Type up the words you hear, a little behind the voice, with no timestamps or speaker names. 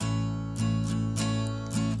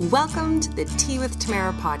Welcome to the Tea with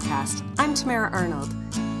Tamara podcast. I'm Tamara Arnold,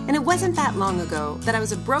 and it wasn't that long ago that I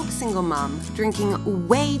was a broke single mom, drinking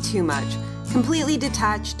way too much, completely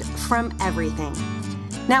detached from everything.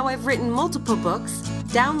 Now I've written multiple books,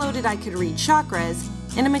 downloaded I Could Read Chakras,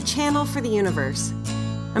 and I'm a channel for the universe.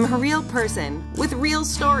 I'm a real person with real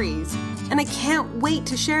stories, and I can't wait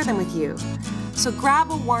to share them with you. So grab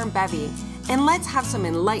a warm bevy, and let's have some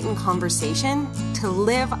enlightened conversation to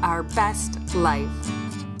live our best life.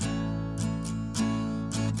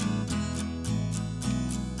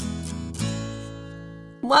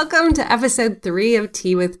 Welcome to episode 3 of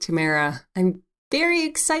Tea with Tamara. I'm very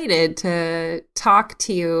excited to talk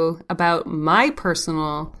to you about my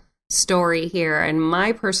personal story here and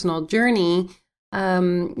my personal journey,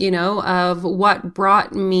 of what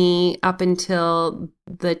brought me up until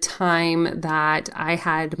the time that I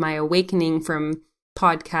had my awakening from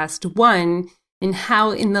podcast 1, and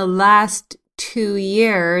how in the last 2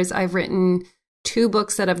 years I've written 2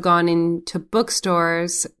 books that have gone into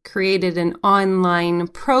bookstores, created an online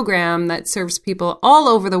program that serves people all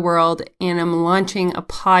over the world, and I'm launching a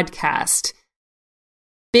podcast.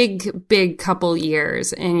 Big couple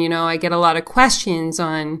years. And, I get a lot of questions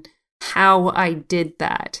on how I did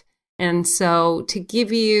that. And so to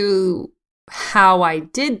give you how I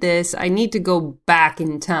did this, I need to go back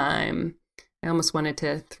in time. I almost wanted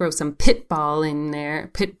to throw some Pitbull in there.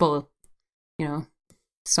 Pitbull,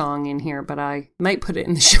 song in here, but I might put it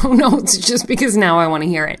in the show notes just because now I want to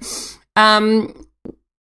hear it.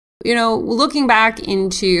 Looking back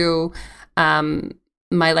into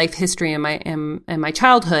my life history and my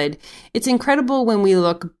childhood, it's incredible when we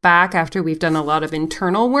look back after we've done a lot of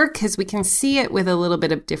internal work, because we can see it with a little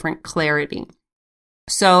bit of different clarity.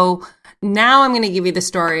 So now I'm going to give you the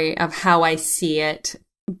story of how I see it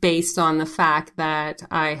based on the fact that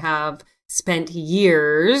I have spent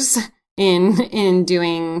years in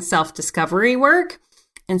doing self-discovery work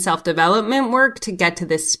and self-development work to get to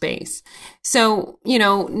this space. So,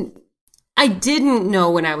 I didn't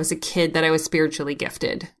know when I was a kid that I was spiritually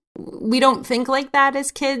gifted. We don't think like that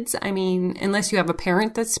as kids. I mean, unless you have a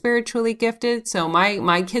parent that's spiritually gifted. So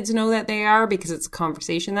my kids know that they are because it's a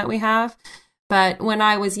conversation that we have. But when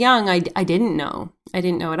I was young, I didn't know. I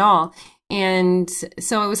didn't know at all. And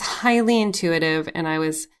so I was highly intuitive, and I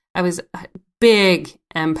was a big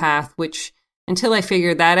empath, which until I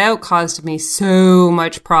figured that out caused me so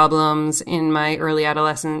much problems in my early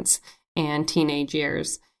adolescence and teenage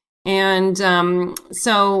years. And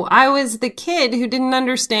so I was the kid who didn't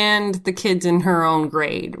understand the kids in her own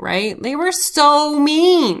grade, right? They were so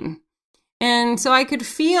mean. And so I could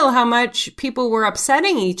feel how much people were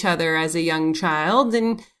upsetting each other as a young child,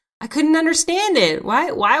 and I couldn't understand it.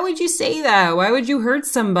 Why would you say that? Why would you hurt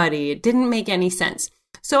somebody? It didn't make any sense.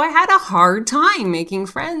 So I had a hard time making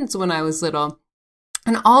friends when I was little.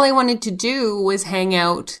 And all I wanted to do was hang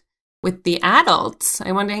out with the adults.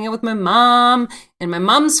 I wanted to hang out with my mom and my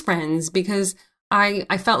mom's friends because I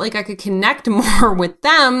felt like I could connect more with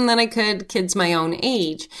them than I could kids my own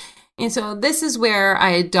age. And so this is where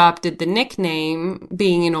I adopted the nickname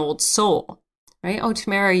being an old soul, right? Oh,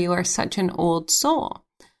 Tamara, you are such an old soul.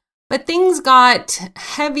 But things got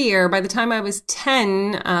heavier by the time I was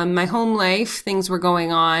 10. My home life, things were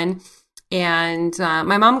going on, and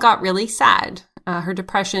my mom got really sad. Her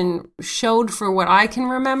depression showed for what I can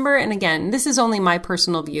remember. And again, this is only my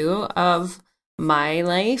personal view of my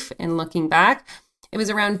life and looking back. It was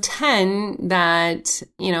around 10 that,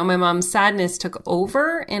 my mom's sadness took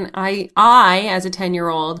over. And I as a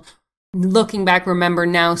 10-year-old, looking back, remember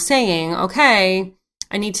now saying, okay,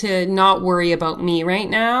 I need to not worry about me right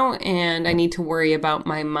now, and I need to worry about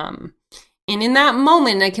my mom. And in that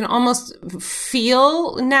moment, I can almost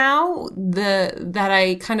feel now that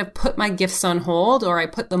I kind of put my gifts on hold, or I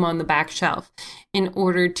put them on the back shelf in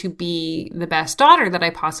order to be the best daughter that I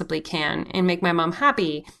possibly can and make my mom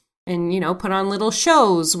happy. And, put on little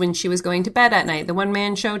shows when she was going to bed at night. The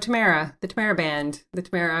one-man show Tamara, the Tamara Band, the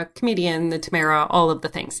Tamara Comedian, the Tamara, all of the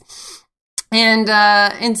things.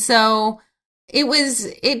 And so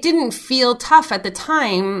it didn't feel tough at the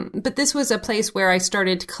time, but this was a place where I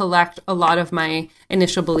started to collect a lot of my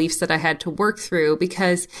initial beliefs that I had to work through,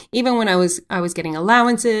 because even when I was getting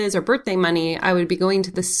allowances or birthday money, I would be going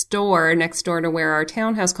to the store next door to where our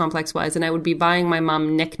townhouse complex was, and I would be buying my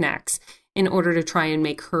mom knickknacks in order to try and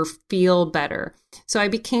make her feel better. So I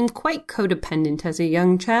became quite codependent as a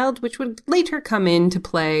young child, which would later come into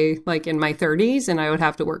play like in my 30s, and I would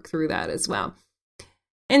have to work through that as well.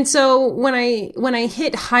 And so when I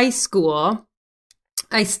hit high school,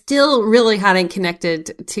 I still really hadn't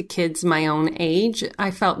connected to kids my own age.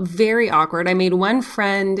 I felt very awkward. I made one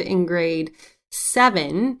friend in grade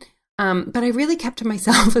 7 But I really kept to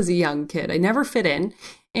myself as a young kid. I never fit in.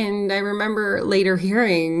 And I remember later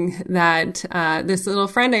hearing that this little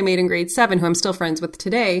friend I made in grade 7, who I'm still friends with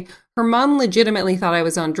today, her mom legitimately thought I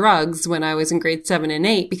was on drugs when I was in grade 7 and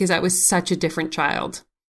 8 because I was such a different child.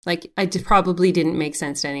 Like, probably didn't make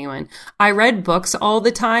sense to anyone. I read books all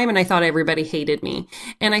the time, and I thought everybody hated me.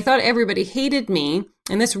 And I thought everybody hated me,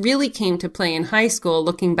 and this really came to play in high school.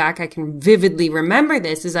 Looking back, I can vividly remember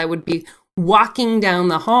this, as I would be walking down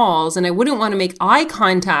the halls, and I wouldn't want to make eye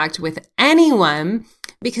contact with anyone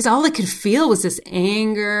because all I could feel was this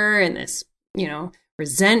anger and this,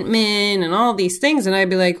 resentment and all these things. And I'd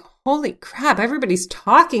be like, holy crap, everybody's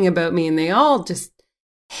talking about me, and they all just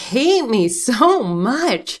hate me so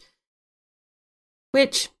much.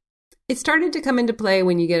 Which, it started to come into play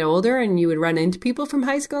when you get older and you would run into people from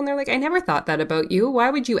high school and they're like, I never thought that about you. Why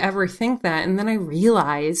would you ever think that? And then I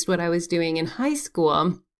realized what I was doing in high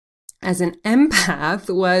school as an empath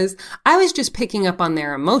was I was just picking up on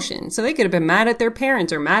their emotions. So they could have been mad at their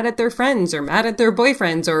parents or mad at their friends or mad at their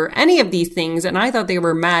boyfriends or any of these things. And I thought they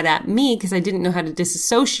were mad at me because I didn't know how to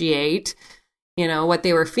disassociate what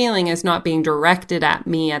they were feeling as not being directed at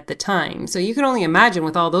me at the time. So you can only imagine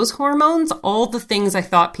with all those hormones, all the things I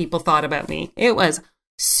thought people thought about me. It was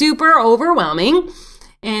super overwhelming.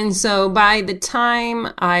 And so by the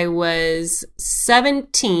time I was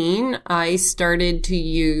 17, I started to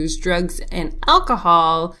use drugs and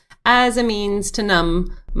alcohol as a means to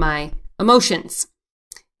numb my emotions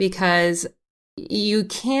because you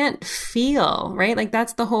can't feel, right? Like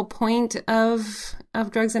that's the whole point of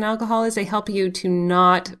drugs and alcohol is they help you to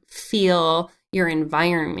not feel your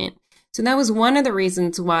environment. So that was one of the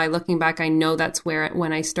reasons why, looking back, I know that's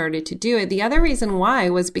when I started to do it. The other reason why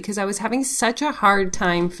was because I was having such a hard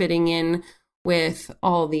time fitting in with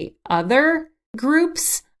all the other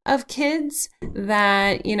groups of kids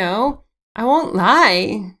that, I won't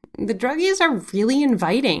lie, the druggies are really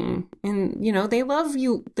inviting and, they love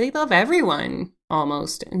you. They love everyone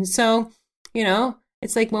almost. And so,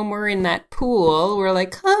 it's like when we're in that pool, we're like,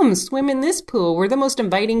 come swim in this pool. We're the most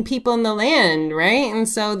inviting people in the land, right? And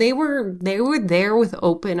so they were there with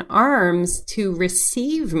open arms to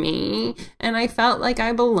receive me. And I felt like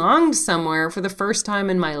I belonged somewhere for the first time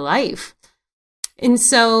in my life. And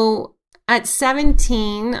so at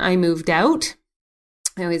 17, I moved out.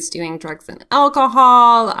 I was doing drugs and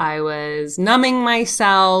alcohol. I was numbing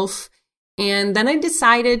myself. And then I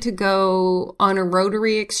decided to go on a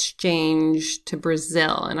Rotary exchange to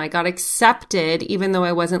Brazil. And I got accepted even though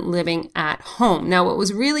I wasn't living at home. Now, what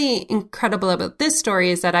was really incredible about this story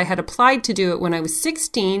is that I had applied to do it when I was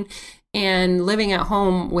 16 and living at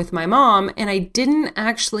home with my mom. And I didn't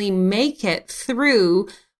actually make it through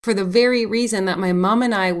for the very reason that my mom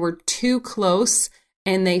and I were too close.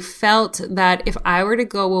 And they felt that if I were to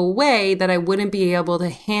go away, that I wouldn't be able to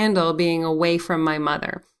handle being away from my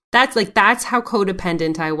mother. That's how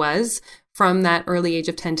codependent I was from that early age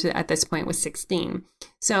of 10 to at this point was 16.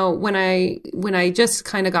 So when I just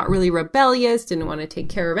kind of got really rebellious, didn't want to take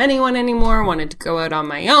care of anyone anymore, wanted to go out on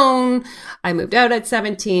my own, I moved out at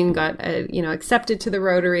 17, got accepted to the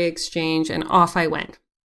Rotary Exchange, and off I went.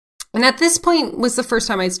 And at this point was the first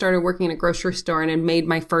time I started working in a grocery store and had made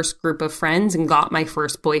my first group of friends and got my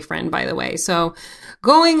first boyfriend, by the way. So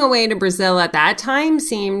going away to Brazil at that time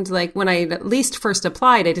seemed like when I at least first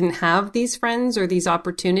applied, I didn't have these friends or these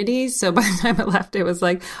opportunities. So by the time I left, it was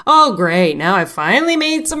like, oh, great. Now I've finally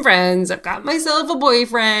made some friends. I've got myself a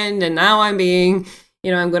boyfriend. And now I'm I'm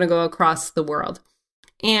going to go across the world.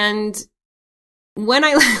 And when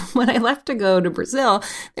I left to go to Brazil,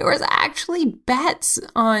 there was actually bets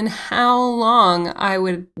on how long I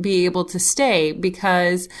would be able to stay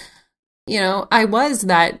because, I was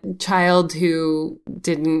that child who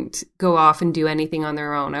didn't go off and do anything on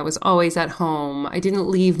their own. I was always at home. I didn't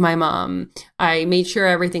leave my mom. I made sure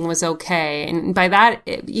everything was okay. And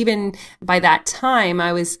even by that time,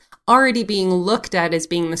 I was already being looked at as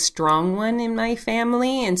being the strong one in my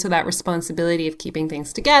family. And so that responsibility of keeping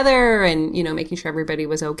things together and, making sure everybody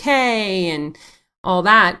was okay and all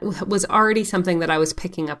that was already something that I was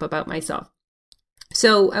picking up about myself.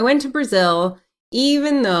 So I went to Brazil,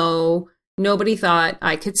 even though nobody thought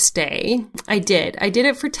I could stay. I did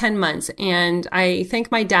it for 10 months. And I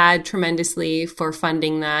thank my dad tremendously for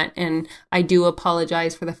funding that. And I do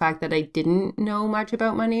apologize for the fact that I didn't know much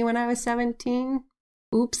about money when I was 17.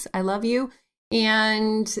 Oops, I love you.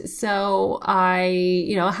 And so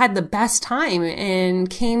I, had the best time and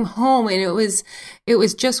came home, and it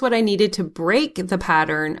was just what I needed to break the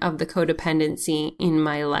pattern of the codependency in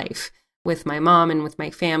my life with my mom and with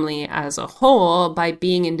my family as a whole by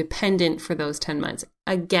being independent for those 10 months.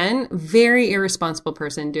 again, very irresponsible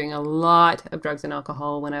person doing a lot of drugs and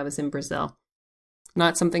alcohol when I was in Brazil.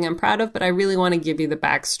 Not something I'm proud of, but I really want to give you the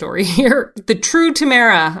backstory here. The true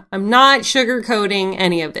Tamara. I'm not sugarcoating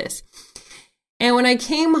any of this. And when I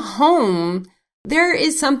came home, there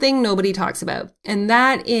is something nobody talks about. And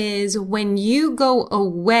that is when you go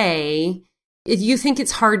away, you think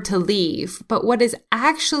it's hard to leave. But what is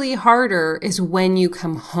actually harder is when you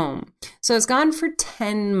come home. So I was gone for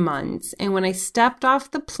 10 months. And when I stepped off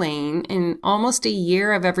the plane, and almost a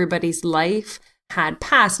year of everybody's life had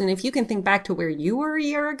passed. And if you can think back to where you were a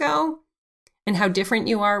year ago and how different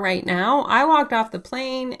you are right now, I walked off the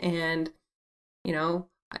plane and,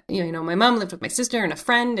 my mom lived with my sister and a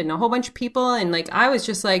friend and a whole bunch of people. And like, I was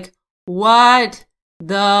just like, what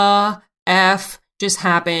the F just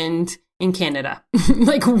happened in Canada?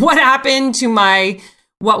 Like, what happened to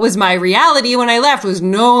what was my reality when I left was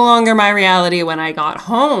no longer my reality when I got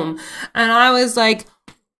home. And I was like,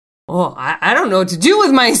 oh, I don't know what to do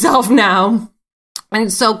with myself now.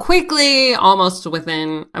 And so quickly, almost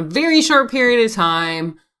within a very short period of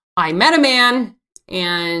time, I met a man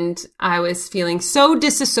and I was feeling so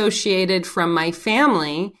disassociated from my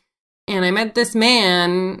family. And I met this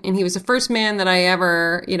man and he was the first man that I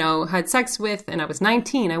ever, had sex with. And I was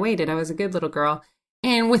 19. I waited. I was a good little girl.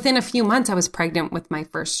 And within a few months, I was pregnant with my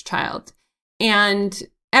first child. And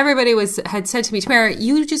everybody had said to me, Tamara,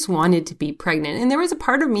 you just wanted to be pregnant. And there was a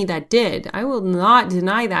part of me that did. I will not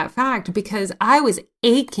deny that fact because I was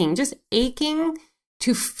just aching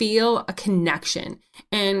to feel a connection.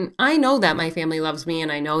 And I know that my family loves me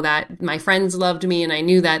and I know that my friends loved me and I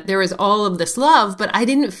knew that there was all of this love, but I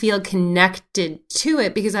didn't feel connected to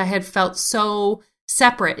it because I had felt so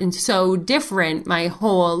separate and so different my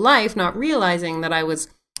whole life, not realizing that I was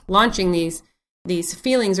launching these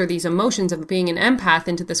feelings or these emotions of being an empath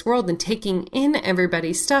into this world and taking in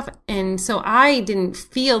everybody's stuff. And so I didn't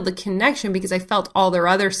feel the connection because I felt all their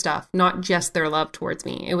other stuff, not just their love towards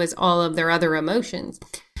me. It was all of their other emotions.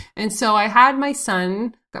 And so I had my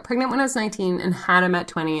son, got pregnant when I was 19 and had him at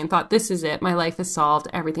 20 and thought, this is it. My life is solved.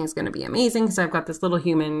 Everything's going to be amazing because I've got this little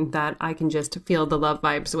human that I can just feel the love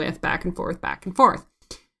vibes with back and forth, back and forth.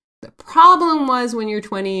 The problem was when you're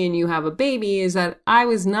 20 and you have a baby is that I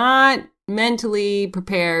was not mentally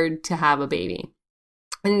prepared to have a baby.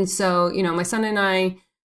 And so, my son and I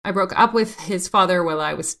broke up with his father while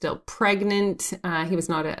I was still pregnant. He was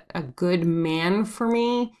not a good man for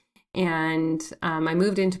me. And I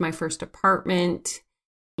moved into my first apartment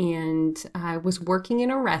and I was working in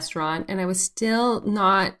a restaurant and I was still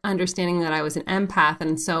not understanding that I was an empath.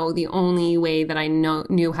 And so the only way that I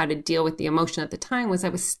knew how to deal with the emotion at the time was I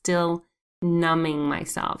was still numbing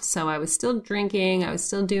myself. So I was still drinking, I was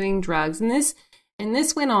still doing drugs. And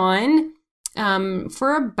this went on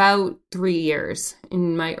for about 3 years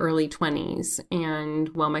in my early 20s. And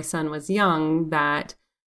while my son was young, that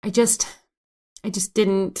I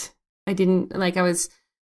was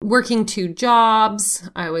working 2 jobs.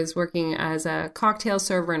 I was working as a cocktail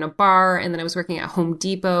server in a bar, and then I was working at Home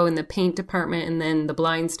Depot in the paint department and then the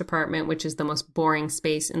blinds department, which is the most boring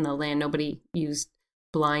space in the land. Nobody used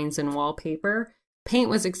blinds and wallpaper. Paint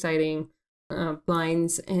was exciting,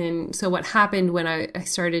 blinds. And so what happened when I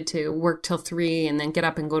started to work till 3 and then get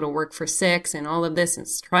up and go to work for 6 and all of this and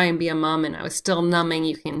try and be a mom, and I was still numbing,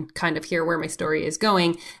 you can kind of hear where my story is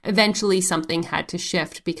going. Eventually something had to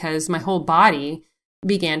shift because my whole body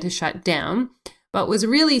began to shut down. But what was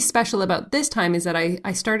really special about this time is that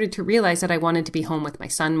I started to realize that I wanted to be home with my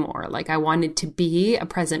son more. Like I wanted to be a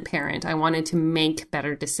present parent. I wanted to make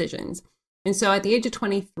better decisions. And so at the age of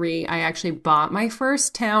 23, I actually bought my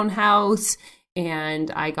first townhouse and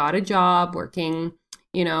I got a job working,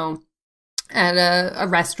 at a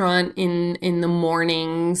restaurant in the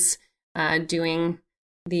mornings, doing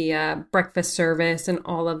the breakfast service and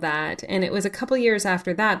all of that. And it was a couple years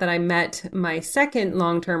after that I met my second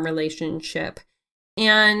long-term relationship.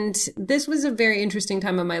 And this was a very interesting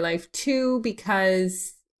time of my life too,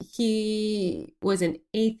 because he was an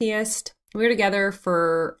atheist. We were together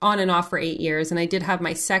for on and off for 8 years. And I did have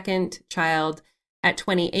my second child at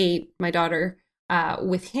 28, my daughter,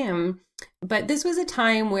 with him. But this was a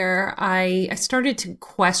time where I started to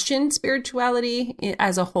question spirituality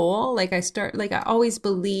as a whole. I always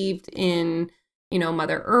believed in,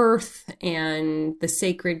 Mother Earth and the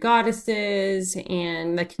sacred goddesses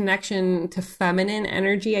and the connection to feminine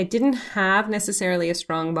energy. I didn't have necessarily a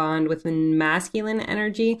strong bond with the masculine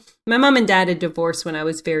energy. My mom and dad had divorced when I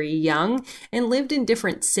was very young and lived in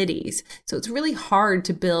different cities. So it's really hard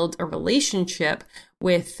to build a relationship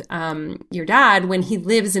with your dad when he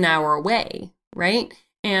lives an hour away, right?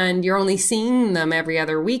 and you're only seeing them every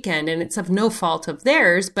other weekend, and it's of no fault of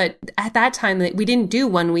theirs. But at that time, we didn't do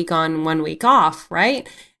 1 week on, 1 week off, right?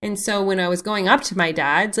 And so when I was going up to my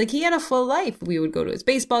dad's, like, he had a full life. We would go to his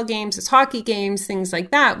baseball games, his hockey games, things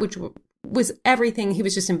like that, which was everything. He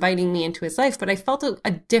was just inviting me into his life. But I felt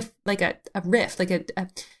a rift,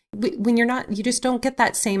 when you're not, you just don't get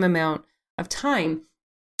that same amount of time.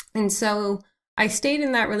 And so I stayed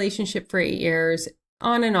in that relationship for 8 years,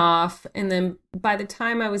 on and off. And then by the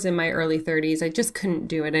time I was in my early 30s, I just couldn't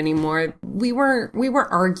do it anymore. We were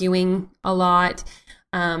arguing a lot.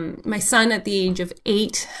 My son at the age of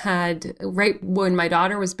 8 had, right when my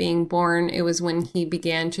daughter was being born, it was when he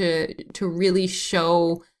began to really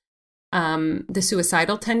show the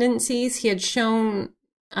suicidal tendencies. He had shown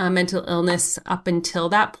mental illness up until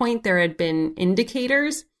that point. There had been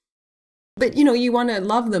indicators. But, you want to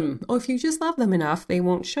love them. Oh, if you just love them enough, they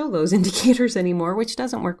won't show those indicators anymore, which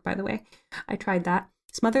doesn't work, by the way. I tried that.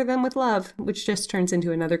 Smother them with love, which just turns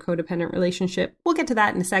into another codependent relationship. We'll get to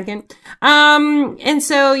that in a second. And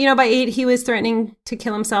so, by 8, he was threatening to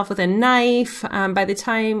kill himself with a knife. By the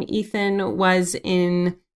time Ethan was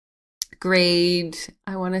in grade,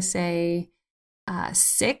 I want to say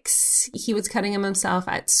 6, he was cutting himself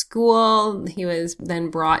at school. He was then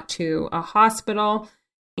brought to a hospital.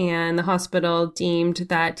 And the hospital deemed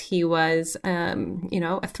that he was,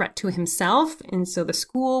 a threat to himself. And so the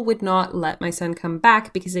school would not let my son come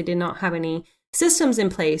back because they did not have any systems in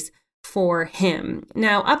place for him.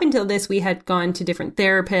 Now, up until this, we had gone to different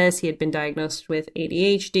therapists. He had been diagnosed with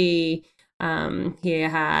ADHD. He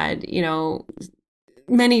had,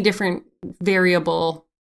 many different variable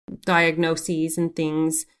diagnoses and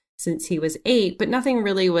things since he was 8, but nothing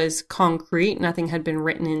really was concrete. Nothing had been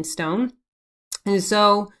written in stone. And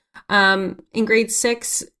so in grade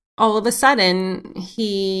 6, all of a sudden,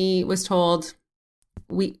 he was told,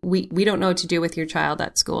 we don't know what to do with your child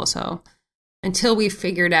at school. So until we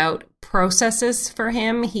figured out processes for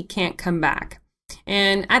him, he can't come back.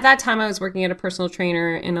 And at that time, I was working at a personal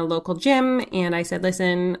trainer in a local gym. And I said,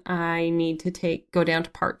 listen, I need to go down to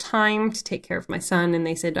part-time to take care of my son. And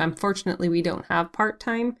they said, unfortunately, we don't have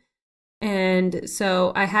part-time. And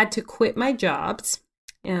so I had to quit my jobs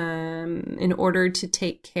in order to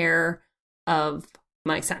take care of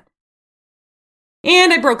my son.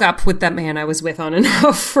 And I broke up with that man I was with on and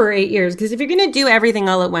off for 8 years. Because if you're going to do everything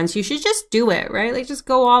all at once, you should just do it, right? Like, just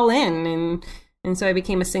go all in. And so I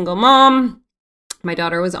became a single mom. My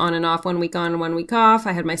daughter was on and off, 1 week on, 1 week off.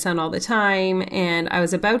 I had my son all the time. And I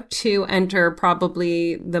was about to enter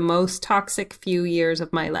probably the most toxic few years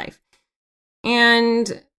of my life.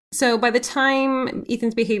 And so by the time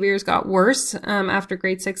Ethan's behaviors got worse after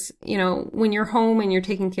grade 6, when you're home and you're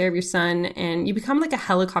taking care of your son and you become like a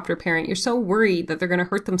helicopter parent, you're so worried that they're going to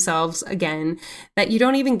hurt themselves again that you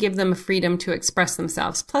don't even give them freedom to express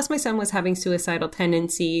themselves. Plus, my son was having suicidal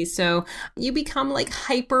tendencies. So you become like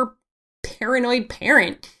hyper paranoid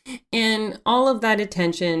parent, and all of that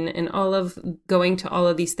attention and all of going to all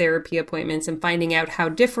of these therapy appointments and finding out how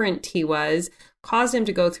different he was caused him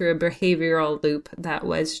to go through a behavioral loop that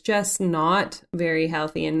was just not very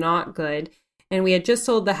healthy and not good. And we had just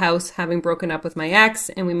sold the house, having broken up with my ex,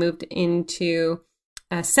 and we moved into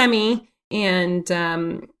a semi, and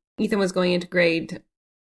Ethan was going into grade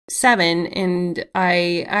 7, and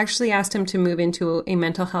I actually asked him to move into a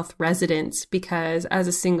mental health residence because as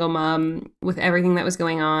a single mom with everything that was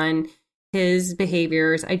going on, his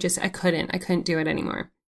behaviors, I couldn't do it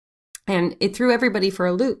anymore. And it threw everybody for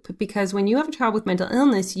a loop because when you have a child with mental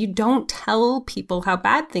illness, you don't tell people how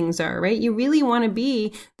bad things are, right? You really want to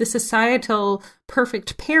be the societal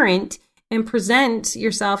perfect parent and present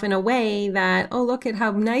yourself in a way that, oh, look at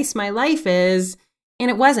how nice my life is. And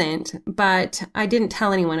it wasn't, but I didn't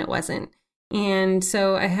tell anyone it wasn't. And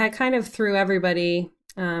so I had kind of threw everybody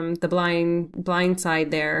the blind side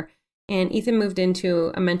there. And Ethan moved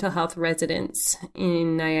into a mental health residence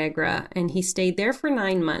in Niagara, and he stayed there for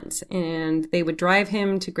 9 months. And they would drive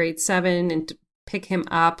him to grade 7 and pick him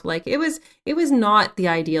up. Like it was not the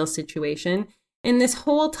ideal situation. And this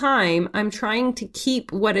whole time, I'm trying to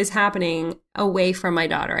keep what is happening away from my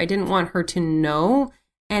daughter. I didn't want her to know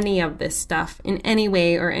any of this stuff in any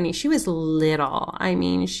way or she was little. I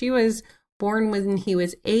mean, she was born when he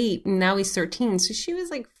was 8 and now he's 13. So she was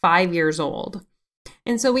like 5 years old.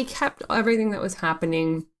 And so we kept everything that was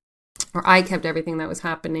happening, or I kept everything that was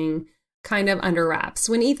happening kind of under wraps.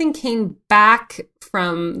 When Ethan came back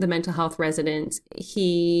from the mental health residence,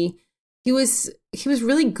 he was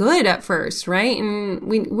really good at first, right? And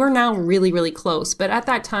we're now really, really close. But at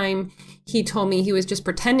that time, he told me he was just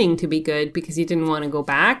pretending to be good because he didn't want to go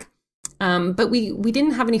back. But we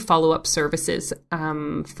didn't have any follow-up services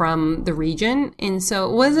from the region. And so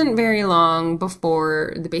it wasn't very long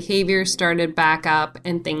before the behavior started back up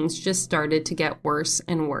and things just started to get worse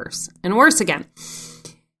and worse and worse again.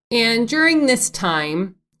 And during this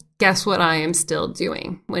time, guess what I am still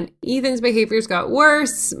doing? When Ethan's behaviors got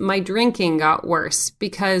worse, my drinking got worse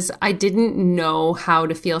because I didn't know how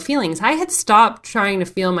to feel feelings. I had stopped trying to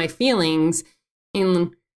feel my feelings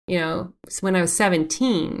in when I was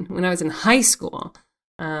 17, when I was in high school.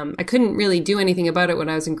 I couldn't really do anything about it when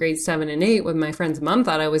I was in grade 7 and 8 when my friend's mom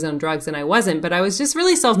thought I was on drugs and I wasn't. But I was just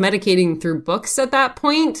really self-medicating through books at that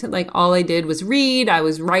point. Like all I did was read, I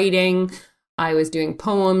was writing, I was doing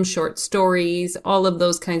poems, short stories, all of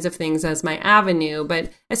those kinds of things as my avenue.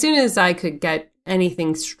 But as soon as I could get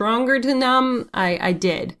anything stronger to numb, I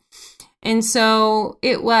did. And so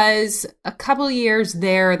it was a couple years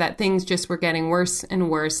there that things just were getting worse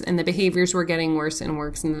and worse, and the behaviors were getting worse and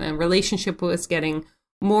worse, and the relationship was getting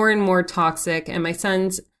more and more toxic, and my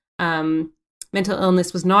son's mental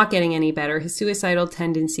illness was not getting any better. His suicidal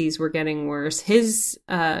tendencies were getting worse. His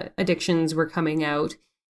addictions were coming out.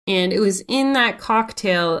 And it was in that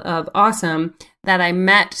cocktail of awesome that I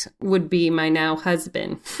met would be my now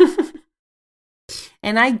husband.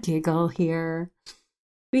 And I giggle here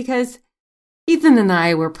because Ethan and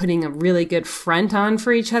I were putting a really good front on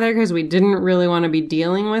for each other because we didn't really want to be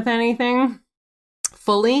dealing with anything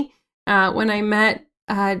fully. When I met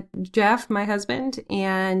Jeff, my husband,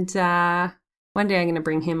 and one day I'm going to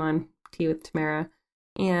bring him on Tea with Tamara,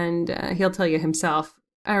 and he'll tell you himself.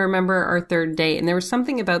 I remember our third date, and there was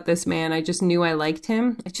something about this man. I just knew I liked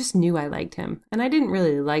him. And I didn't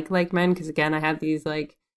really like men because, again, I had these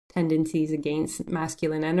like tendencies against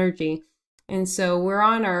masculine energy. And so we're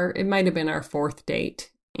on it might have been our fourth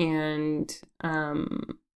date. And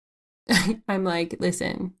I'm like,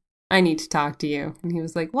 listen, I need to talk to you. And he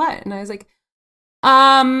was like, what? And I was like,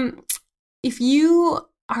 if you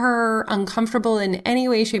are uncomfortable in any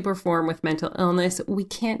way, shape, or form with mental illness, we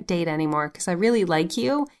can't date anymore because I really like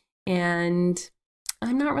you. And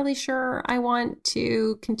I'm not really sure I want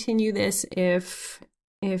to continue this if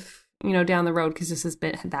down the road, because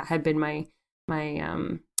that had been my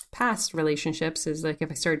past relationships, is like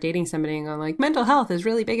if I start dating somebody and go like, mental health is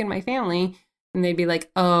really big in my family, and they'd be like,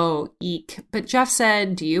 oh, eek. But Jeff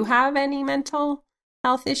said, do you have any mental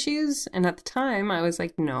health issues? And at the time I was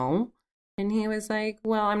like, no. And he was like,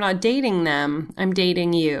 well, I'm not dating them, I'm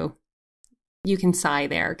dating you. You can sigh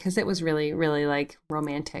there, because it was really, really like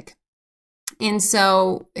romantic. And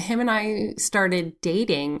so him and I started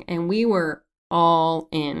dating, and we were all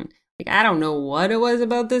in. Like, I don't know what it was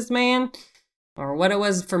about this man or what it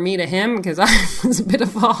was for me to him, because I was a bit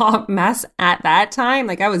of a hot mess at that time.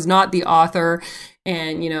 Like, I was not the author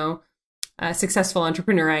and, a successful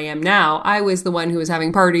entrepreneur I am now. I was the one who was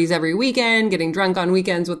having parties every weekend, getting drunk on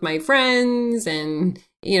weekends with my friends. And,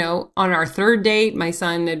 on our third date, my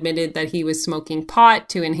son admitted that he was smoking pot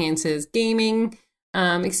to enhance his gaming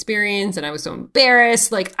experience. And I was so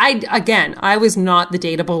embarrassed. Like, I was not the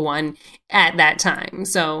dateable one at that time.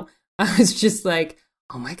 So I was just like,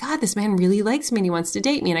 oh my God, this man really likes me and he wants to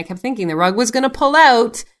date me. And I kept thinking the rug was going to pull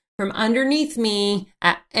out from underneath me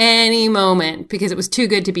at any moment because it was too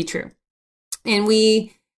good to be true. And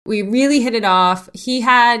we really hit it off. He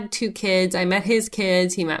had 2 kids. I met his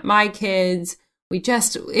kids. He met my kids.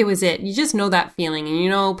 It was it. You just know that feeling.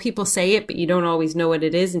 And people say it, but you don't always know what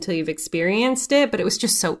it is until you've experienced it. But it was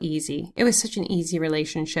just so easy. It was such an easy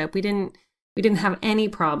relationship. We didn't have any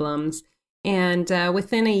problems. And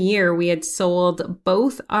within a year, we had sold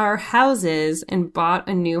both our houses and bought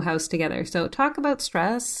a new house together. So talk about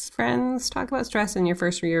stress, friends. Talk about stress in your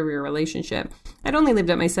first year of your relationship. I'd only lived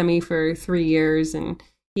at my semi for 3 years, and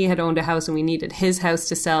he had owned a house, and we needed his house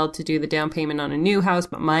to sell to do the down payment on a new house,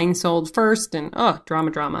 but mine sold first, and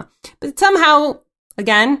drama. But somehow,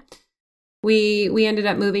 again, we ended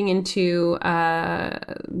up moving into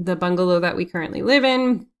the bungalow that we currently live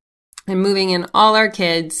in. And moving in all our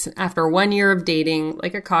kids after 1 year of dating,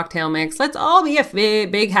 like a cocktail mix. Let's all be a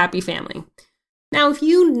big, happy family. Now, if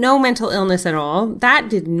you know mental illness at all, that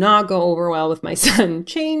did not go over well with my son.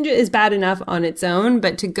 Change is bad enough on its own,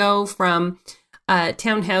 but to go from a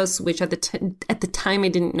townhouse, which at the time I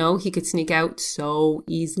didn't know he could sneak out so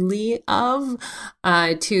easily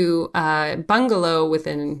to a bungalow with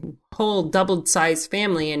a whole doubled-sized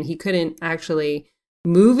family, and he couldn't actually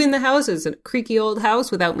move in the house. It's a creaky old house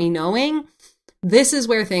without me knowing. This is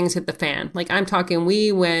where things hit the fan. Like, I'm talking,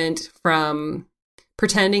 we went from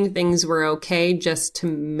pretending things were okay just to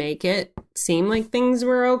make it seem like things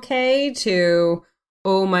were okay to,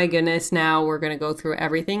 oh my goodness, now we're going to go through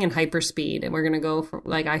everything in hyperspeed. And we're going to go for,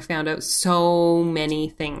 like, I found out so many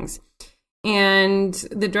things. And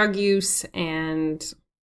the drug use and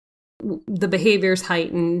the behaviors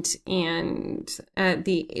heightened. And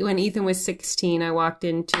when Ethan was 16, I walked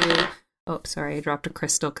into, oh, sorry, I dropped a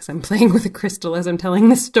crystal because I'm playing with a crystal as I'm telling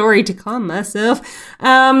the story to calm myself.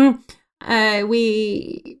 I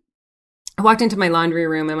walked into my laundry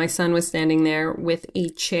room and my son was standing there with a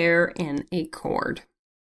chair and a cord.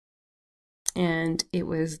 And it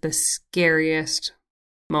was the scariest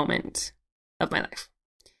moment of my life.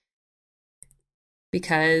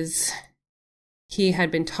 Because he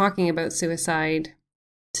had been talking about suicide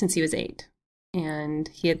since he was 8. And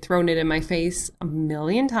he had thrown it in my face a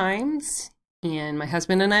million times. And my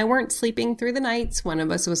husband and I weren't sleeping through the nights. One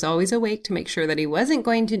of us was always awake to make sure that he wasn't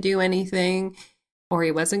going to do anything or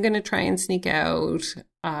he wasn't going to try and sneak out.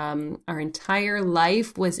 Our entire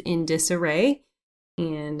life was in disarray.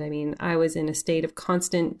 And I mean, I was in a state of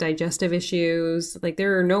constant digestive issues. Like,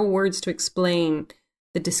 there are no words to explain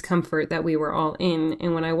the discomfort that we were all in.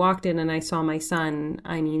 And when I walked in and I saw my son,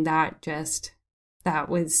 I mean, that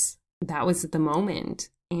was the moment.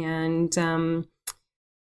 And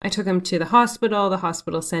I took him to the hospital. The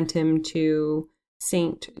hospital sent him to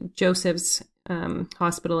St. Joseph's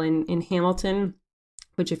Hospital in Hamilton,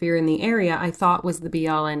 which, if you're in the area, I thought was the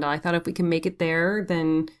be-all, end-all. I thought if we can make it there,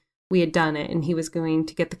 then we had done it, and he was going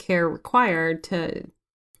to get the care required to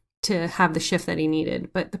have the shift that he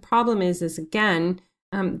needed. But the problem is again,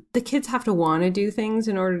 the kids have to want to do things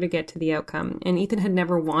in order to get to the outcome. And Ethan had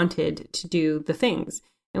never wanted to do the things.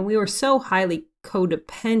 And we were so highly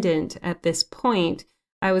codependent at this point.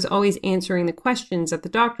 I was always answering the questions at the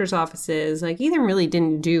doctor's offices. Like, Ethan really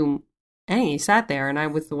didn't do any. He sat there and I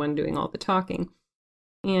was the one doing all the talking.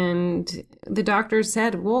 And the doctor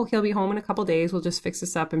said, well, he'll be home in a couple days. We'll just fix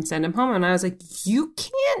this up and send him home. And I was like, you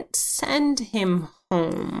can't send him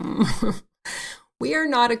home. We are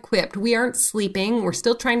not equipped. We aren't sleeping. We're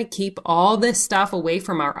still trying to keep all this stuff away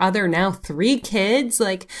from our other now 3 kids.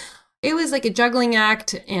 Like, it was like a juggling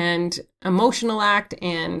act and emotional act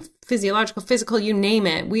and physiological, physical, you name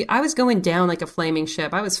it. I was going down like a flaming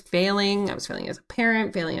ship. I was failing. I was failing as a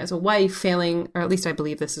parent, failing as a wife, failing, or at least I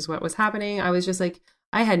believe this is what was happening. I was just like,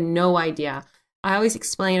 I had no idea. I always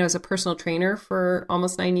explain I was a personal trainer for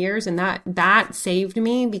almost 9 years, and that saved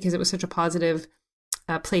me because it was such a positive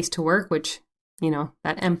place to work, which, you know,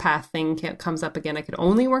 that empath thing comes up again. I could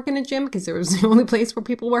only work in a gym because it was the only place where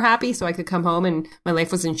people were happy. So I could come home and my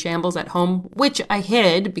life was in shambles at home, which I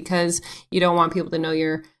hid because you don't want people to know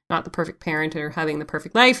you're not the perfect parent or having the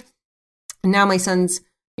perfect life. And now my son's,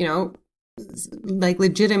 you know, like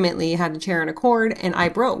legitimately had a chair and a cord, and I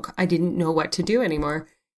broke. I didn't know what to do anymore.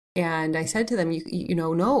 And I said to them,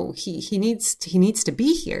 no, he needs to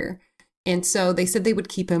be here. And so they said they would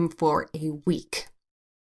keep him for a week.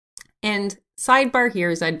 And sidebar here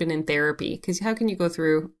is I'd been in therapy, because how can you go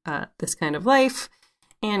through this kind of life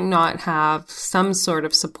and not have some sort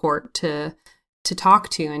of support to talk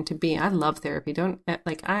to and to be? I love therapy.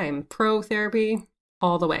 I am pro therapy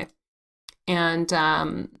all the way. And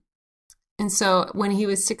so when he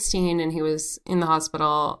was 16 and he was in the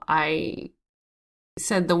hospital, I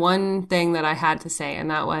said the one thing that I had to say, and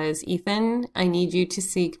that was, Ethan, I need you to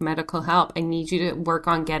seek medical help. I need you to work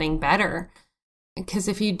on getting better. Because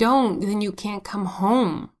if you don't, then you can't come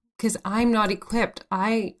home, because I'm not equipped.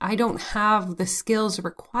 I don't have the skills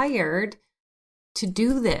required to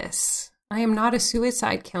do this. I am not a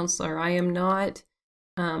suicide counselor. I am not,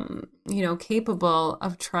 capable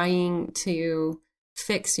of trying to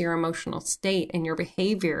fix your emotional state and your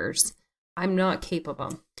behaviors. I'm not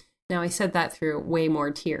capable. Now, I said that through way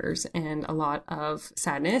more tears and a lot of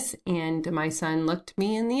sadness. And my son looked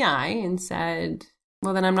me in the eye and said,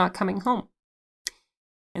 well, then I'm not coming home.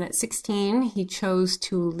 And at 16, he chose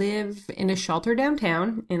to live in a shelter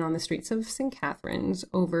downtown and on the streets of St. Catharines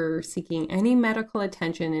over seeking any medical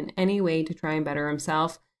attention in any way to try and better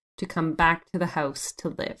himself, to come back to the house to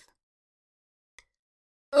live.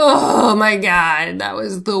 Oh my God, that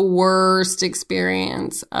was the worst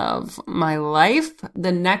experience of my life.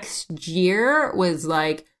 The next year was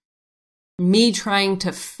like me trying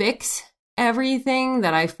to fix everything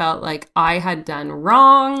that I felt like I had done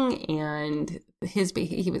wrong, and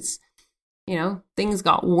he was, things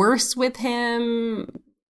got worse with him,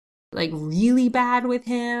 like really bad with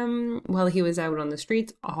him while he was out on the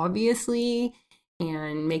streets, obviously,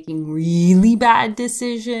 and making really bad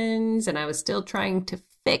decisions. And I was still trying to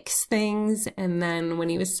fix things. And then when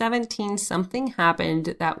he was 17, something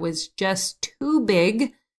happened that was just too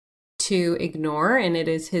big to ignore. And it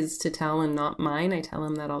is his to tell and not mine. I tell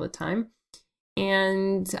him that all the time.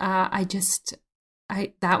 And that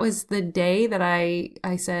was the day that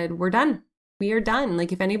I said, we're done. We are done.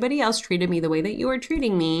 Like, if anybody else treated me the way that you are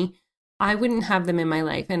treating me, I wouldn't have them in my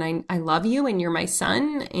life. And I love you and you're my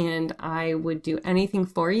son and I would do anything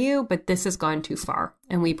for you, but this has gone too far.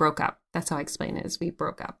 And we broke up. That's how I explain it, is we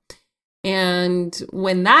broke up. And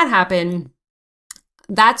when that happened,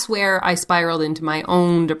 that's where I spiraled into my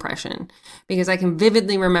own depression, because I can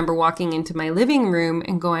vividly remember walking into my living room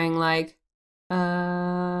and going like,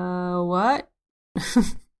 what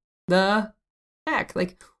the heck?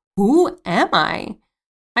 Like, who am I?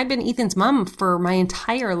 I'd been Ethan's mom for my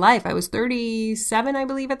entire life. I was 37, I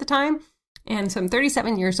believe, at the time. And so I'm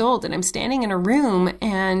 37 years old and I'm standing in a room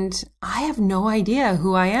and I have no idea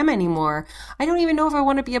who I am anymore. I don't even know if I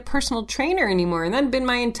want to be a personal trainer anymore. And that's been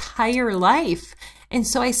my entire life. And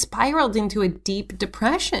so I spiraled into a deep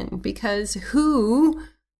depression, because who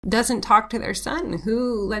doesn't talk to their son?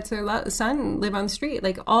 Who lets their son live on the street?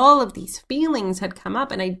 Like, all of these feelings had come up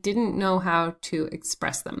and I didn't know how to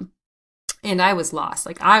express them. And I was lost.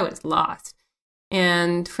 Like, I was lost.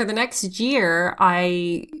 And for the next year,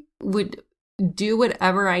 I would do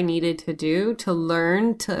whatever I needed to do to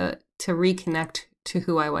learn to reconnect to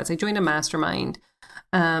who I was. I joined a mastermind.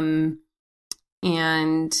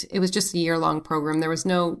 And it was just a year-long program. There was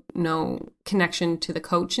no connection to the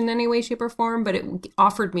coach in any way, shape, or form, but it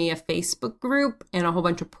offered me a Facebook group and a whole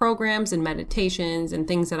bunch of programs and meditations and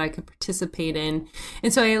things that I could participate in.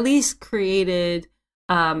 And so I at least created,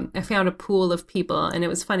 I found a pool of people. And it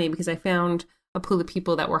was funny because I found a pool of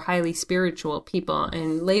people that were highly spiritual people.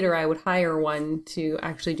 And later I would hire one to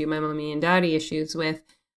actually do my mommy and daddy issues with.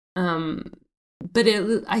 But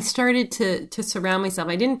I started to surround myself.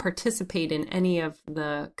 I didn't participate in any of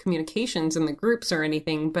the communications in the groups or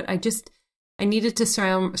anything, but I needed to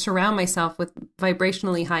surround myself with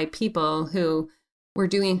vibrationally high people who were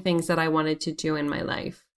doing things that I wanted to do in my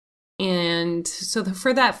life. And so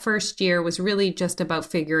for that first year was really just about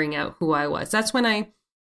figuring out who I was. That's when I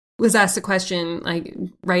was asked the question, like,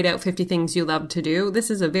 write out 50 things you love to do. This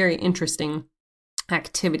is a very interesting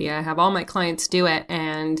activity. I have all my clients do it,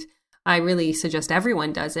 and I really suggest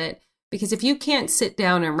everyone does it, because if you can't sit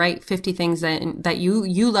down and write 50 things that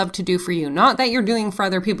you love to do for you, not that you're doing for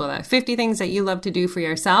other people, that 50 things that you love to do for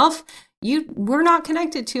yourself, we're not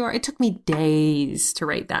connected to. It took me days to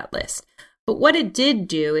write that list. But what it did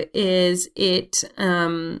do is it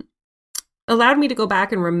allowed me to go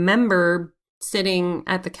back and remember sitting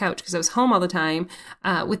at the couch, because I was home all the time,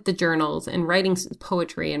 with the journals and writing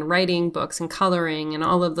poetry and writing books and coloring and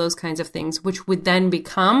all of those kinds of things, which would then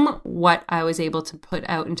become what I was able to put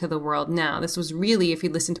out into the world now. This was really, if you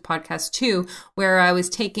listen to podcast 2, where I was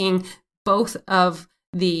taking both of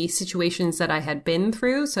the situations that I had been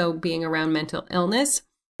through, so being around mental illness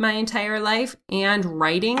my entire life and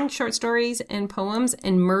writing short stories and poems,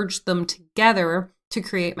 and merged them together to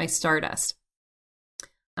create my Stardust.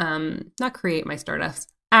 Not create my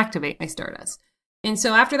Stardust, activate my Stardust. And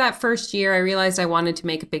so after that first year, I realized I wanted to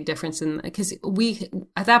make a big difference because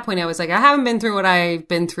at that point I was like, I haven't been through what I've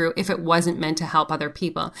been through if it wasn't meant to help other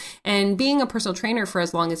people. And being a personal trainer for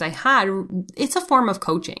as long as I had, it's a form of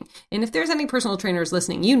coaching. And if there's any personal trainers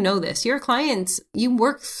listening, you know this, your clients, you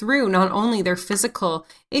work through not only their physical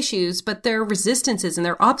issues, but their resistances and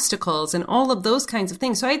their obstacles and all of those kinds of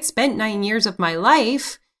things. So I had spent 9 years of my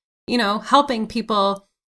life, helping people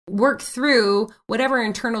work through whatever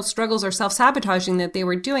internal struggles or self-sabotaging that they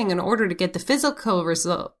were doing in order to get the physical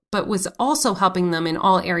result, but was also helping them in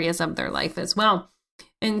all areas of their life as well.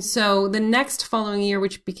 And so the next following year,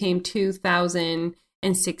 which became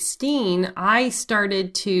 2016, I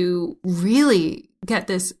started to really get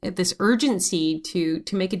this urgency to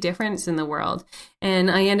make a difference in the world.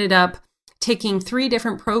 And I ended up taking 3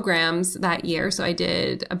 different programs that year. So I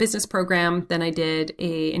did a business program, then I did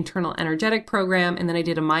a internal energetic program, and then I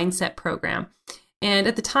did a mindset program. And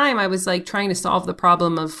at the time I was like trying to solve the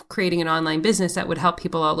problem of creating an online business that would help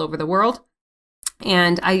people all over the world.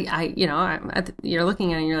 And you're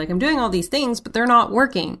looking at it and you're like, I'm doing all these things, but they're not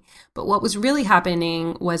working. But what was really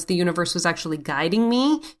happening was the universe was actually guiding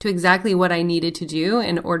me to exactly what I needed to do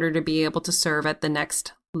in order to be able to serve at the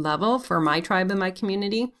next level for my tribe and my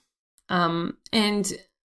community. And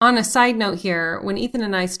on a side note here, when Ethan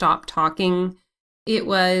and I stopped talking, it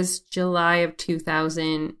was July of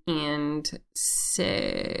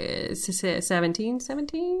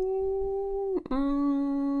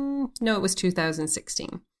 2017. No, it was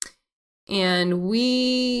 2016. And it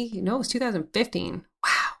was 2015. Wow.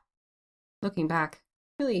 Looking back,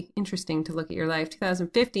 really interesting to look at your life.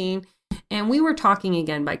 2015. And we were talking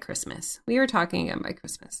again by Christmas.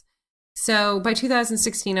 So by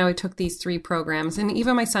 2016, I took these 3 programs, and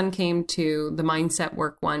even my son came to the mindset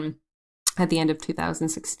work one. at the end of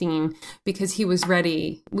 2016, because he was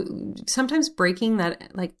ready. Sometimes breaking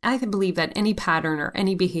that, like, I believe that any pattern or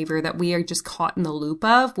any behavior that we are just caught in the loop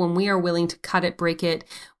of, when we are willing to cut it, break it,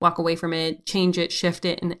 walk away from it, change it, shift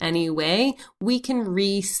it in any way, we can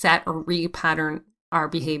reset or repattern our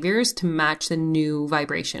behaviors to match the new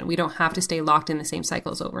vibration. We don't have to stay locked in the same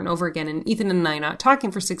cycles over and over again. And Ethan and I not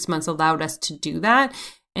talking for 6 months allowed us to do that.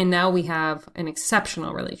 And now we have an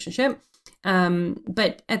exceptional relationship.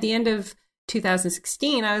 But at the end of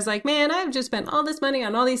 2016, I was like, man, I've just spent all this money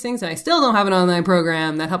on all these things and I still don't have an online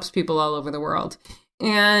program that helps people all over the world.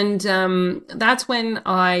 And that's when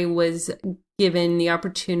I was given the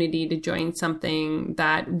opportunity to join something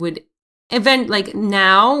that would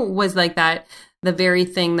now was like that, the very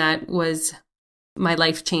thing that was my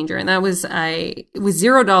life changer. And that was, it was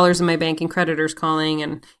 $0 in my bank and creditors calling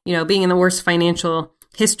and, being in the worst financial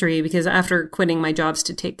history, because after quitting my jobs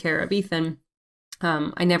to take care of Ethan,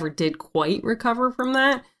 I never did quite recover from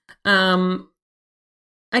that.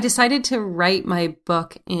 I decided to write my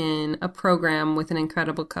book in a program with an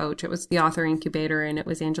incredible coach. It was the Author Incubator, and it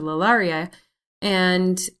was Angela Laria.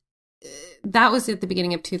 And that was at the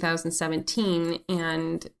beginning of 2017.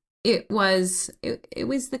 And it was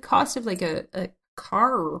the cost of like a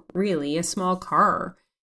car, really, a small car.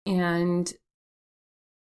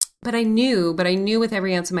 But I knew with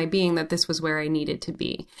every ounce of my being that this was where I needed to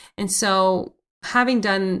be. And so having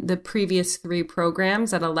done the previous 3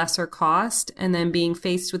 programs at a lesser cost, and then being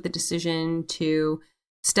faced with the decision to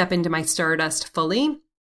step into my stardust fully,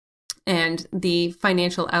 and the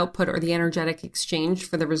financial output or the energetic exchange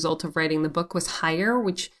for the result of writing the book was higher,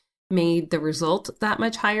 which made the result that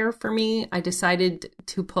much higher for me, I decided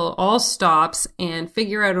to pull all stops and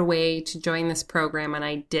figure out a way to join this program, and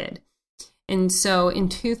I did. And so in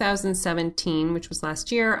 2017, which was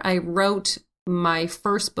last year, I wrote my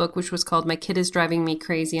first book, which was called My Kid is Driving Me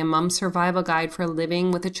Crazy, a mom's survival guide for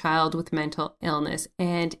living with a child with mental illness.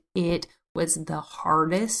 And it was the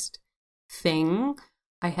hardest thing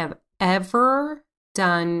I have ever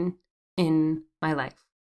done in my life.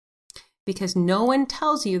 Because no one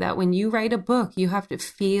tells you that when you write a book, you have to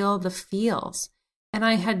feel the feels. And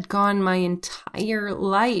I had gone my entire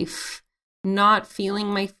life not feeling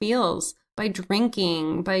my feels, by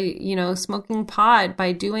drinking, by, smoking pot,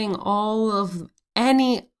 by doing all of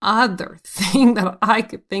any other thing that I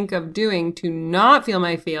could think of doing to not feel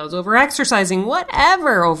my feels, over exercising,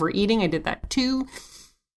 whatever, overeating. I did that too.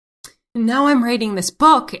 And now I'm writing this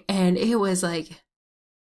book, and it was like,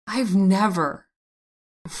 I've never,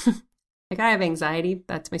 I have anxiety.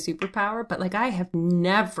 That's my superpower. But I have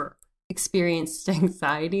never experienced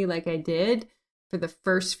anxiety like I did for the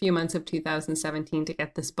first few months of 2017 to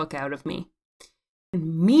get this book out of me.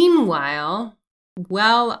 And meanwhile,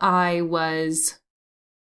 while I was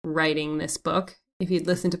writing this book, if you'd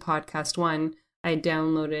listened to podcast 1, I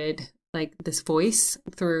downloaded this voice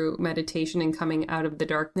through meditation and coming out of the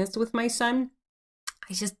darkness with my son.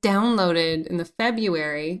 I just downloaded in the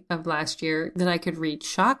February of last year that I could read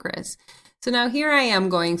chakras. So now here I am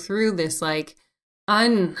going through this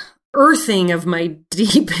unearthing of my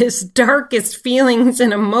deepest, darkest feelings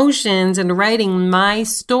and emotions and writing my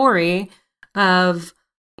story of,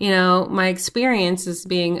 my experience as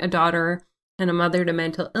being a daughter and a mother to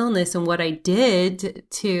mental illness, and what I did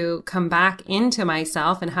to come back into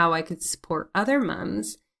myself and how I could support other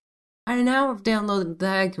moms. I now have downloaded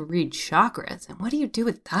that I could read chakras. And what do you do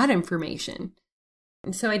with that information?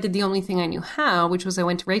 And so I did the only thing I knew how, which was I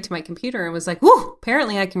went right to my computer and was like, whoo,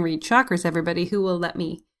 apparently I can read chakras, everybody. Who will let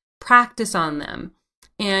me practice on them?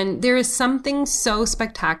 And there is something so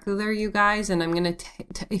spectacular, you guys. And I'm going to,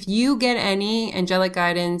 if you get any angelic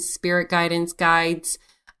guidance, spirit guidance, guides,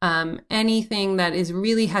 anything that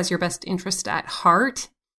really has your best interest at heart,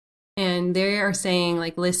 and they are saying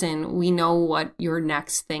listen, we know what your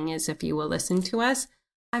next thing is if you will listen to us.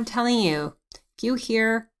 I'm telling you, if you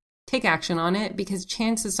hear, take action on it, because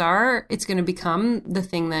chances are it's going to become the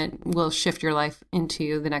thing that will shift your life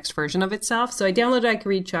into the next version of itself. So I downloaded I Could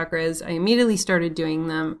Read Chakras. I immediately started doing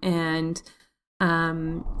them. And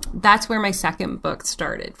that's where my second book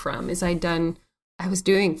started from, is I was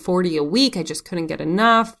doing 40 a week. I just couldn't get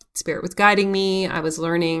enough. Spirit was guiding me. I was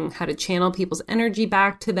learning how to channel people's energy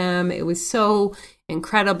back to them. It was so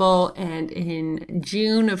incredible. And in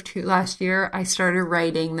June of last year, I started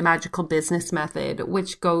writing The Magical Business Method,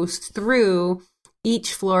 which goes through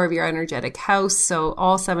each floor of your energetic house. So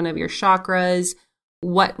all 7 of your chakras,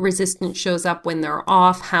 what resistance shows up when they're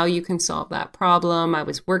off, how you can solve that problem. I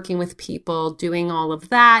was working with people, doing all of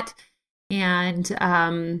that. And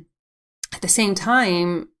at the same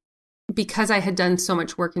time, because I had done so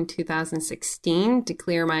much work in 2016 to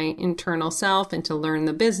clear my internal self and to learn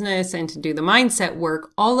the business and to do the mindset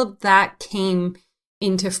work, all of that came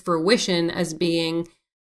into fruition as being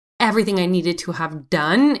everything I needed to have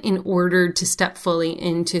done in order to step fully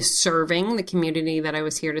into serving the community that I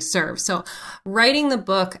was here to serve. So writing the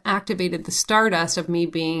book activated the stardust of me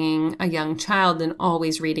being a young child and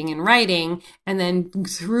always reading and writing. And then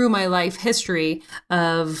through my life history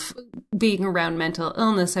of being around mental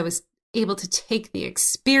illness, I was able to take the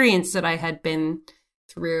experience that I had been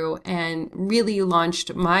through and really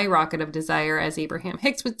launched my rocket of desire, as Abraham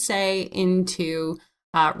Hicks would say, into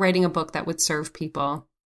writing a book that would serve people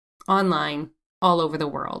online all over the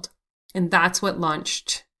world. And that's what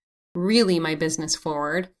launched really my business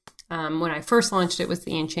forward. When I first launched it was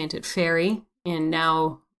the Enchanted Fairy, and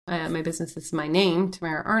now my business is my name,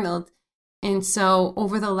 Tamara Arnold. And so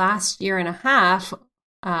over the last year and a half,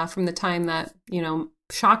 from the time that,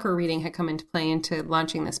 chakra reading had come into play into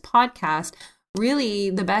launching this podcast, really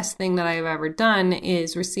the best thing that I've ever done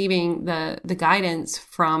is receiving the guidance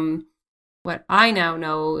from what I now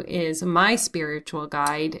know is my spiritual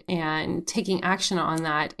guide and taking action on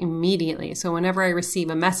that immediately. So whenever I receive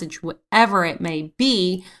a message, whatever it may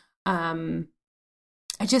be, I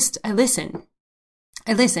listen.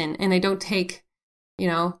 I listen, and I don't take,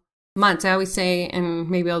 months. I always say, and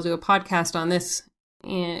maybe I'll do a podcast on this,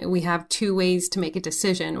 we have two ways to make a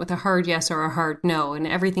decision, with a hard yes or a hard no, and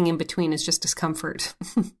everything in between is just discomfort,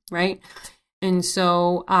 right? And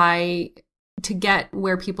so to get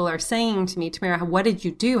where people are saying to me, Tamara, what did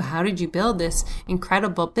you do? How did you build this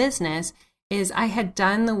incredible business? Is I had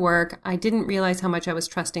done the work. I didn't realize how much I was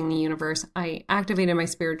trusting the universe. I activated my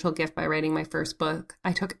spiritual gift by writing my first book.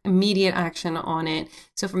 I took immediate action on it.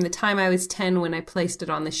 So from the time I was 10, when I placed it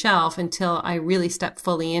on the shelf, until I really stepped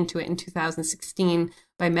fully into it in 2016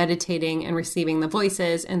 by meditating and receiving the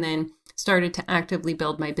voices, and then started to actively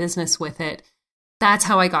build my business with it. That's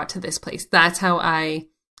how I got to this place. That's how I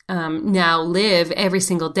now live every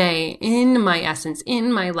single day in my essence,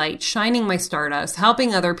 in my light, shining my stardust,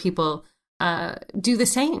 helping other people do the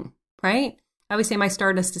same, right? I always say my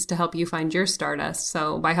stardust is to help you find your stardust.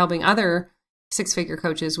 So by helping other six-figure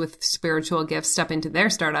coaches with spiritual gifts step into their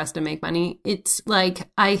stardust and make money, it's like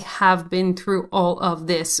I have been through all of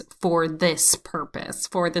this for this purpose,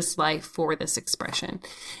 for this life, for this expression.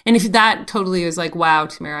 And if that totally is like, wow,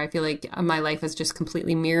 Tamara, I feel like my life has just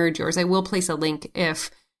completely mirrored yours, I will place a link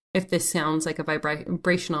if this sounds like a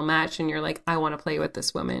vibrational match and you're like, I want to play with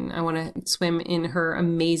this woman. I want to swim in her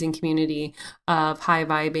amazing community of high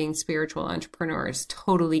vibing spiritual entrepreneurs.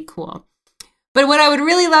 Totally cool. But what I would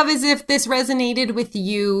really love is if this resonated with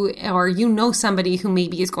you, or somebody who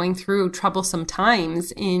maybe is going through troublesome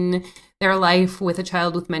times in their life with a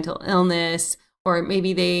child with mental illness, or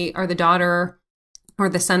maybe they are the daughter or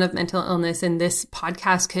the son of mental illness, and this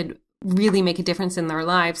podcast could really make a difference in their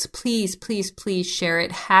lives. Please, please, please share it.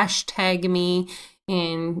 Hashtag me,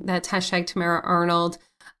 and that's hashtag Tamara Arnold.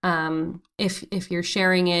 If you're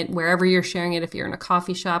sharing it, wherever you're sharing it, if you're in a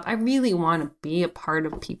coffee shop, I really want to be a part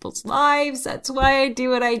of people's lives. That's why I do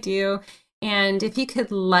what I do. And if you could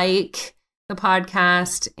like the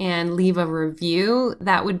podcast and leave a review,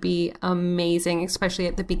 that would be amazing, especially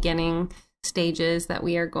at the beginning stages that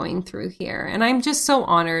we are going through here. And I'm just so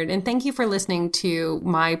honored. And thank you for listening to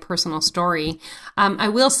my personal story. I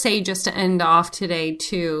will say, just to end off today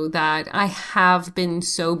too, that I have been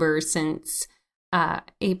sober since March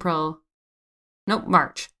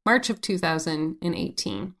of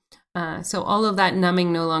 2018. So all of that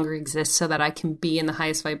numbing no longer exists, so that I can be in the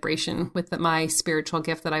highest vibration with my spiritual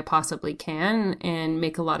gift that I possibly can, and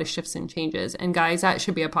make a lot of shifts and changes. And guys, that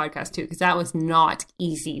should be a podcast too, because that was not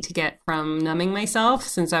easy to get from numbing myself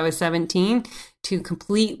since I was 17 to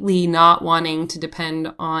completely not wanting to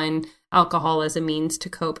depend on alcohol as a means to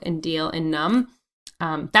cope and deal and numb.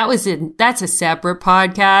 That's a separate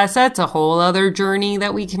podcast. That's a whole other journey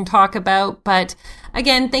that we can talk about. But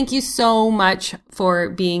again, thank you so much for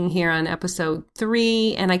being here on episode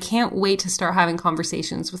 3. And I can't wait to start having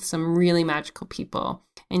conversations with some really magical people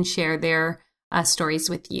and share their stories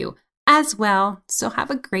with you as well. So have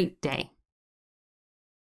a great day.